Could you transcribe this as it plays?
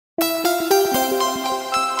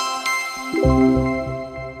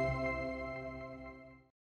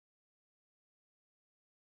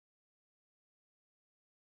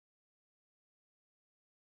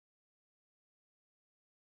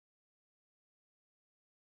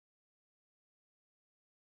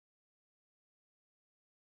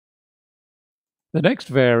The next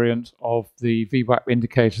variant of the VWAP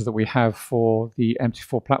indicator that we have for the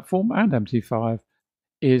MT4 platform and MT5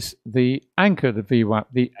 is the anchored VWAP,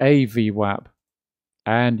 the AVWAP.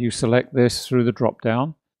 And you select this through the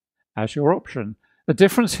drop-down as your option. The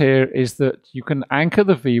difference here is that you can anchor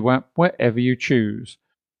the VWAP wherever you choose.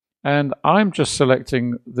 And I'm just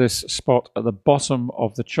selecting this spot at the bottom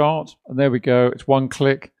of the chart. And there we go. It's one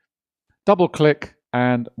click, double click,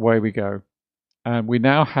 and away we go. And we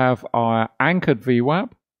now have our anchored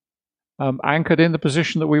VWAP anchored in the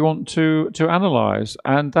position that we want to analyze.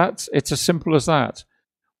 And it's as simple as that.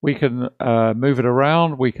 We can move it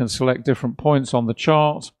around. We can select different points on the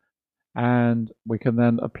chart. And we can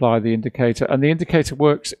then apply the indicator. And the indicator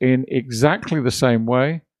works in exactly the same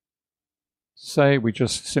way. Say we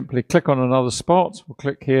just simply click on another spot. We'll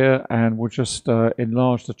click here and we'll just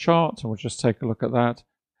enlarge the chart. And we'll just take a look at that.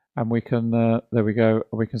 And we can, there we go,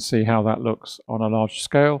 we can see how that looks on a larger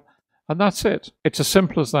scale. And that's it. It's as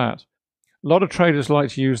simple as that. A lot of traders like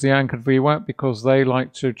to use the anchored VWAP because they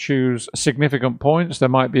like to choose significant points. There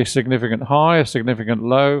might be a significant high, a significant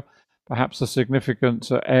low, perhaps a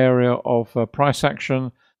significant area of price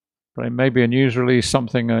action, maybe a news release,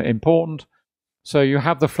 something important. So you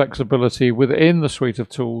have the flexibility within the suite of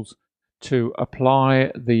tools to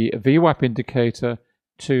apply the VWAP indicator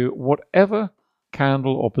to whatever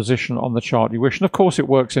candle or position on the chart you wish. And of course it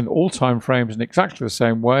works in all time frames in exactly the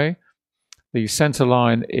same way. The center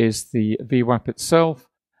line is the VWAP itself,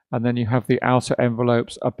 and then you have the outer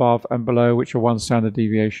envelopes above and below, which are one standard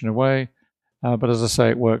deviation away. But as I say,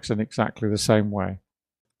 it works in exactly the same way.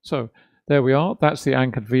 So there we are. That's the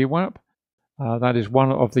anchored VWAP. That is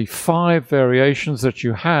one of the 5 variations that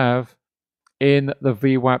you have in the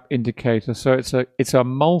VWAP indicator. So it's a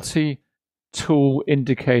multi-tool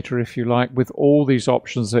indicator, if you like, with all these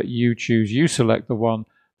options that you choose. You select the one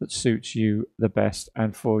that suits you the best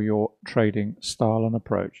and for your trading style and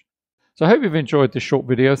approach. So I hope you've enjoyed this short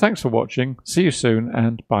video. Thanks for watching. See you soon,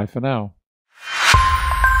 and bye for now.